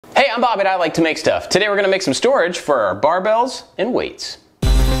Hey, I'm Bob at ILikeToMakeStuff. Today we're going to make some storage for our barbells and weights.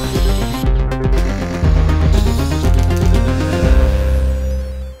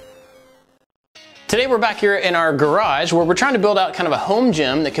 Today we're back here in our garage where we're trying to build out kind of a home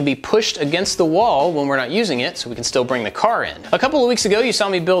gym that can be pushed against the wall when we're not using it so we can still bring the car in. A couple of weeks ago you saw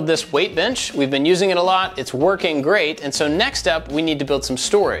me build this weight bench. We've been using it a lot, it's working great, and so next up we need to build some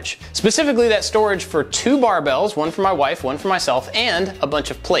storage. Specifically that storage for 2 barbells, one for my wife, one for myself, and a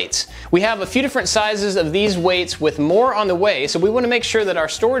bunch of plates. We have a few different sizes of these weights with more on the way, so we want to make sure that our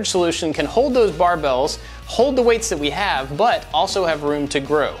storage solution can hold those barbells, hold the weights that we have, but also have room to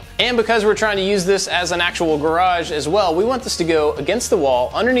grow. And because we're trying to use this as an actual garage as well, we want this to go against the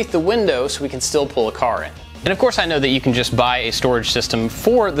wall, underneath the window, so we can still pull a car in. And of course I know that you can just buy a storage system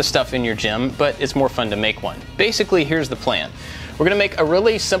for the stuff in your gym, but it's more fun to make one. Basically, here's the plan. We're gonna make a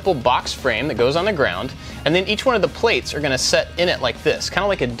really simple box frame that goes on the ground, and then each one of the plates are gonna set in it like this, kind of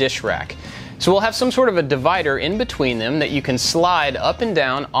like a dish rack. So we'll have some sort of a divider in between them that you can slide up and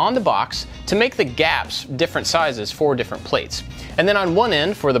down on the box to make the gaps different sizes for different plates. And then on one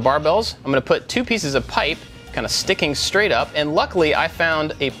end for the barbells, I'm gonna put 2 pieces of pipe kind of sticking straight up, and luckily I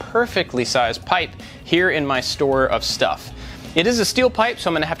found a perfectly sized pipe here in my store of stuff. It is a steel pipe,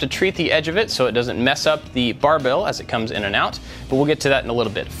 so I'm gonna have to treat the edge of it so it doesn't mess up the barbell as it comes in and out, but we'll get to that in a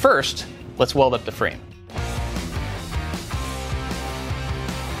little bit. First, let's weld up the frame.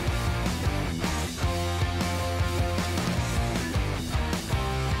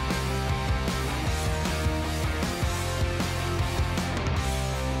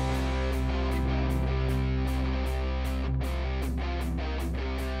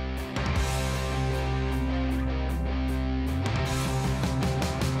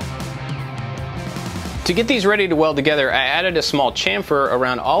 To get these ready to weld together, I added a small chamfer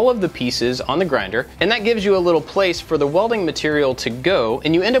around all of the pieces on the grinder, and that gives you a little place for the welding material to go,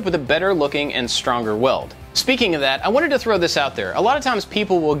 and you end up with a better looking and stronger weld. Speaking of that, I wanted to throw this out there. A lot of times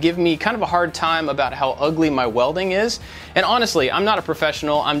people will give me kind of a hard time about how ugly my welding is, and honestly, I'm not a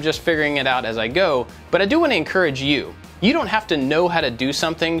professional, I'm just figuring it out as I go, but I do want to encourage you. You don't have to know how to do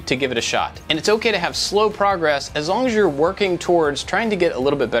something to give it a shot, and it's okay to have slow progress as long as you're working towards trying to get a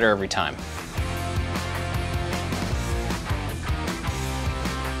little bit better every time.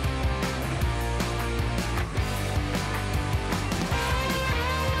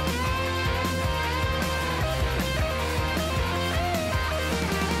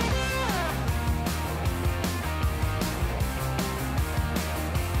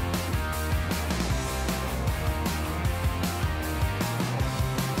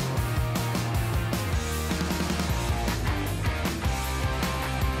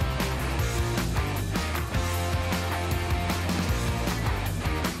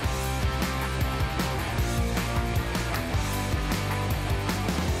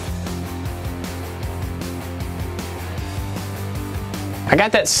 I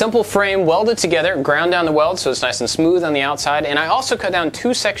got that simple frame welded together, ground down the weld so it's nice and smooth on the outside, and I also cut down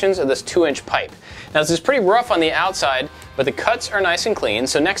 2 sections of this 2-inch pipe. Now this is pretty rough on the outside, but the cuts are nice and clean,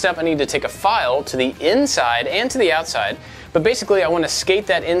 so next up I need to take a file to the inside and to the outside, but basically I want to skate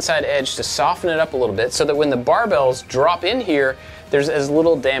that inside edge to soften it up a little bit so that when the barbells drop in here, there's as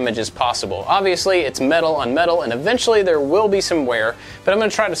little damage as possible. Obviously it's metal on metal and eventually there will be some wear, but I'm going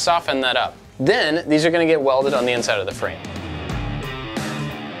to try to soften that up. Then these are going to get welded on the inside of the frame.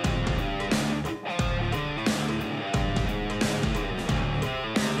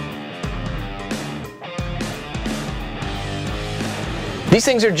 These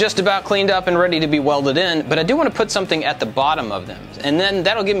things are just about cleaned up and ready to be welded in, but I do want to put something at the bottom of them. And then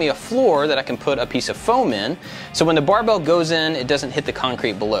that'll give me a floor that I can put a piece of foam in, so when the barbell goes in, it doesn't hit the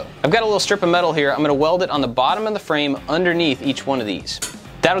concrete below. I've got a little strip of metal here. I'm going to weld it on the bottom of the frame underneath each one of these.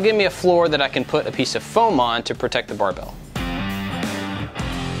 That'll give me a floor that I can put a piece of foam on to protect the barbell.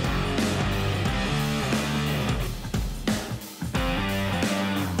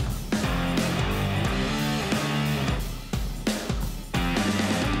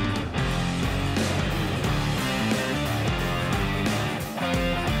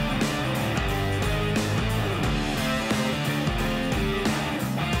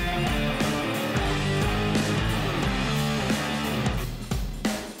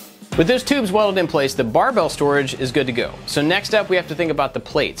 With those tubes welded in place, the barbell storage is good to go. So next up we have to think about the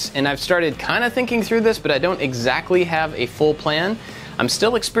plates. And I've started kind of thinking through this, but I don't exactly have a full plan. I'm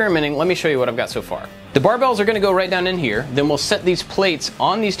still experimenting. Let me show you what I've got so far. The barbells are gonna go right down in here, then we'll set these plates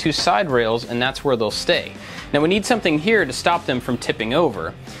on these two side rails, and that's where they'll stay. Now we need something here to stop them from tipping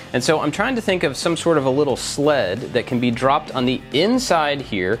over. And so I'm trying to think of some sort of a little sled that can be dropped on the inside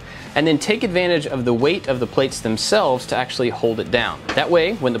here, and then take advantage of the weight of the plates themselves to actually hold it down. That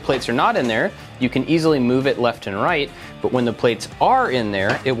way, when the plates are not in there, you can easily move it left and right, but when the plates are in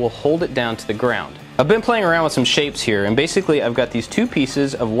there, it will hold it down to the ground. I've been playing around with some shapes here, and basically I've got these two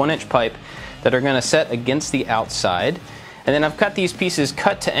pieces of 1-inch pipe that are gonna set against the outside. And then I've got these pieces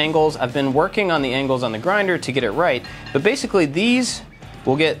cut to angles. I've been working on the angles on the grinder to get it right, but basically these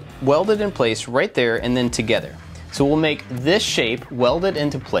will get welded in place right there and then together. So we'll make this shape welded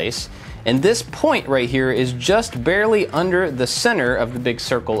into place, and this point right here is just barely under the center of the big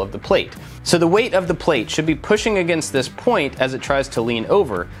circle of the plate. So the weight of the plate should be pushing against this point as it tries to lean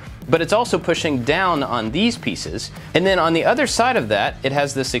over, but it's also pushing down on these pieces. And then on the other side of that, it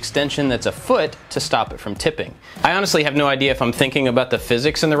has this extension that's a foot to stop it from tipping. I honestly have no idea if I'm thinking about the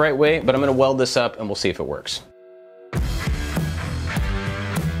physics in the right way, but I'm gonna weld this up and we'll see if it works.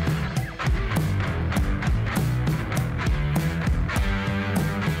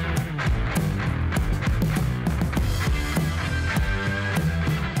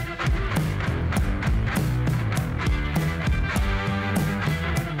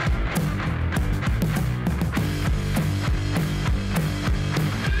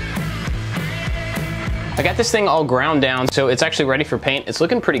 I got this thing all ground down, so it's actually ready for paint. It's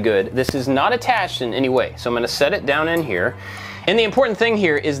looking pretty good. This is not attached in any way, so I'm gonna set it down in here. And the important thing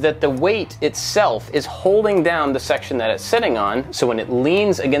here is that the weight itself is holding down the section that it's sitting on, so when it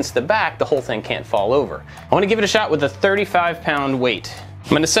leans against the back, the whole thing can't fall over. I wanna give it a shot with a 35-pound weight. I'm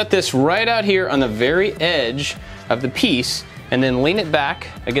gonna set this right out here on the very edge of the piece, and then lean it back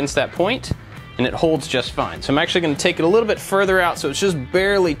against that point, and it holds just fine. So I'm actually gonna take it a little bit further out so it's just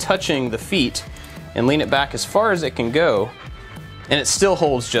barely touching the feet, and lean it back as far as it can go, and it still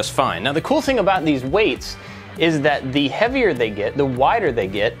holds just fine. Now the cool thing about these weights is that the heavier they get, the wider they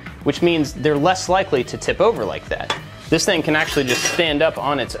get, which means they're less likely to tip over like that. This thing can actually just stand up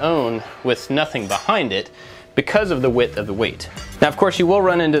on its own with nothing behind it because of the width of the weight. Now of course you will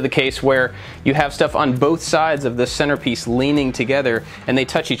run into the case where you have stuff on both sides of this centerpiece leaning together and they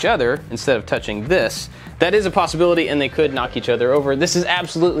touch each other instead of touching this. That is a possibility, and they could knock each other over. This is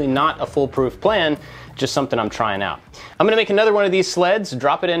absolutely not a foolproof plan, just something I'm trying out. I'm gonna make another one of these sleds,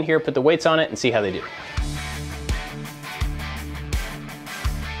 drop it in here, put the weights on it, and see how they do.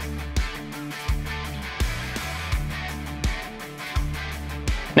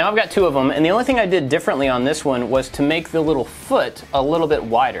 Now I've got two of them, and the only thing I did differently on this one was to make the little foot a little bit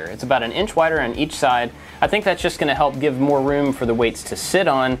wider. It's about 1 inch wider on each side. I think that's just gonna help give more room for the weights to sit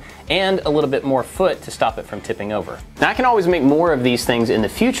on and a little bit more foot to stop it from tipping over. Now I can always make more of these things in the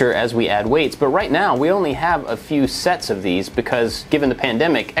future as we add weights, but right now we only have a few sets of these because given the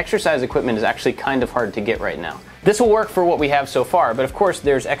pandemic, exercise equipment is actually kind of hard to get right now. This will work for what we have so far, but of course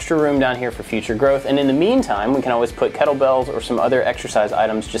there's extra room down here for future growth, and in the meantime we can always put kettlebells or some other exercise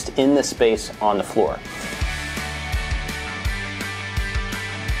items just in the space on the floor.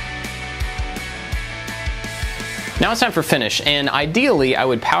 Now it's time for finish, and ideally I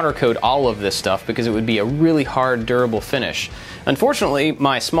would powder coat all of this stuff because it would be a really hard, durable finish. Unfortunately,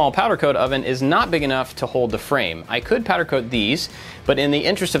 my small powder coat oven is not big enough to hold the frame. I could powder coat these, but in the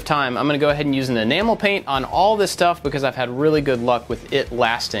interest of time, I'm gonna go ahead and use an enamel paint on all this stuff because I've had really good luck with it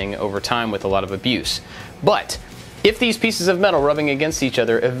lasting over time with a lot of abuse. But if these pieces of metal rubbing against each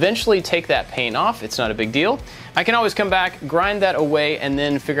other eventually take that paint off, it's not a big deal. I can always come back, grind that away, and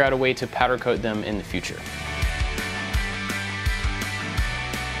then figure out a way to powder coat them in the future.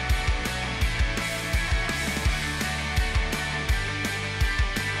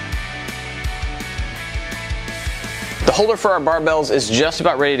 The holder for our barbells is just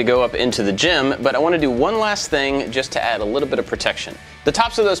about ready to go up into the gym, but I want to do one last thing just to add a little bit of protection. The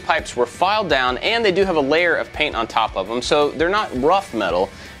tops of those pipes were filed down and they do have a layer of paint on top of them, so they're not rough metal,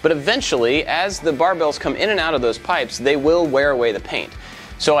 but eventually as the barbells come in and out of those pipes, they will wear away the paint.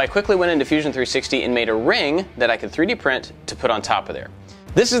 So I quickly went into Fusion 360 and made a ring that I could 3D print to put on top of there.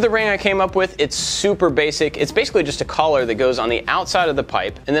 This is the ring I came up with. It's super basic. It's basically just a collar that goes on the outside of the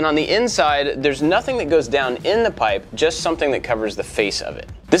pipe, and then on the inside, there's nothing that goes down in the pipe, just something that covers the face of it.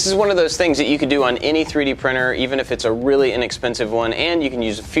 This is one of those things that you could do on any 3D printer, even if it's a really inexpensive one, and you can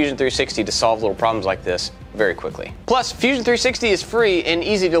use Fusion 360 to solve little problems like this very quickly. Plus, Fusion 360 is free and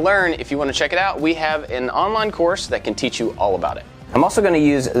easy to learn. If you want to check it out, we have an online course that can teach you all about it. I'm also going to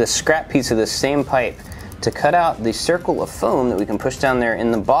use the scrap piece of this same pipe to cut out the circle of foam that we can push down there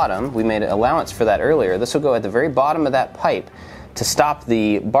in the bottom. We made an allowance for that earlier. This will go at the very bottom of that pipe to stop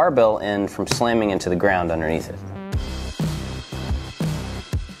the barbell end from slamming into the ground underneath it.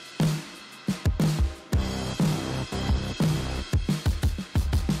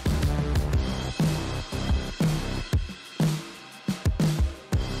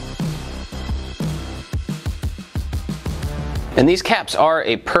 And these caps are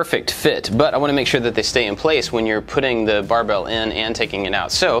a perfect fit, but I want to make sure that they stay in place when you're putting the barbell in and taking it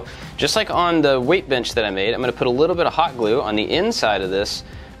out. So, just like on the weight bench that I made, I'm going to put a little bit of hot glue on the inside of this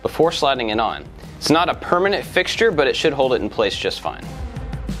before sliding it on. It's not a permanent fixture, but it should hold it in place just fine.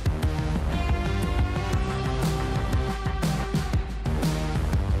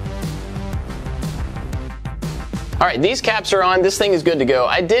 All right, these caps are on. This thing is good to go.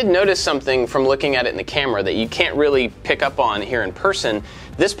 I did notice something from looking at it in the camera that you can't really pick up on here in person.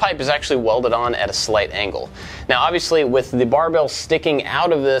 This pipe is actually welded on at a slight angle. Now, obviously, with the barbell sticking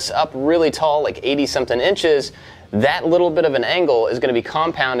out of this up really tall, like 80-something inches, that little bit of an angle is going to be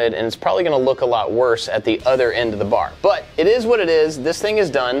compounded, and it's probably going to look a lot worse at the other end of the bar. But it is what it is. This thing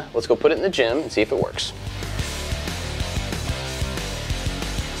is done. Let's go put it in the gym and see if it works.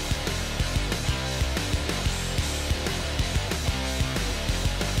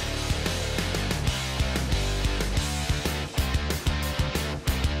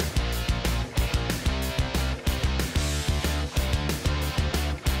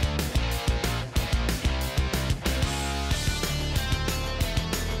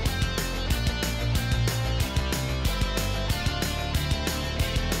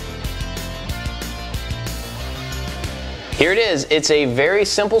 Here it is. It's a very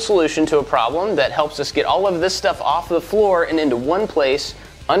simple solution to a problem that helps us get all of this stuff off the floor and into one place,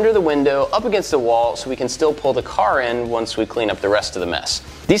 under the window, up against the wall, so we can still pull the car in once we clean up the rest of the mess.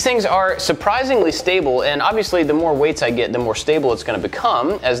 These things are surprisingly stable, and obviously the more weights I get, the more stable it's going to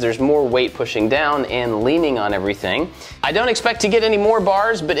become as there's more weight pushing down and leaning on everything. I don't expect to get any more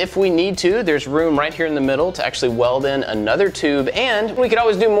bars, but if we need to, there's room right here in the middle to actually weld in another tube, and we could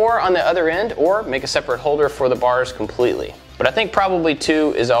always do more on the other end or make a separate holder for the bars completely. But I think probably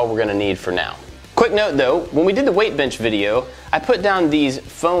 2 is all we're going to need for now. Quick note though, when we did the weight bench video, I put down these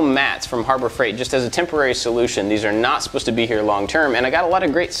foam mats from Harbor Freight just as a temporary solution. These are not supposed to be here long term, and I got a lot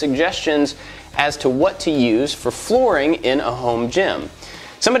of great suggestions as to what to use for flooring in a home gym.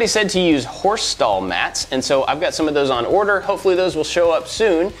 Somebody said to use horse stall mats, and so I've got some of those on order. Hopefully those will show up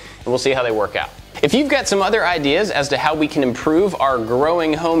soon, and we'll see how they work out. If you've got some other ideas as to how we can improve our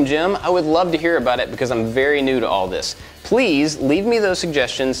growing home gym, I would love to hear about it because I'm very new to all this. Please leave me those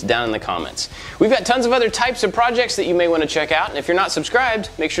suggestions down in the comments. We've got tons of other types of projects that you may want to check out, and if you're not subscribed,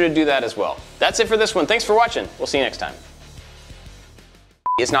 make sure to do that as well. That's it for this one. Thanks for watching. We'll see you next time.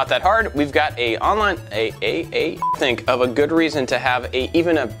 It's not that hard. We've got think of a good reason to have in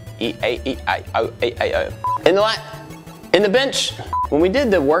the bench. When we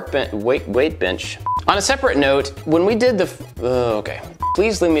did the weight bench, on a separate note, when we did the, okay.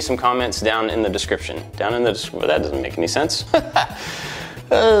 Please leave me some comments down in the description. That doesn't make any sense.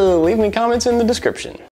 Leave me comments in the description.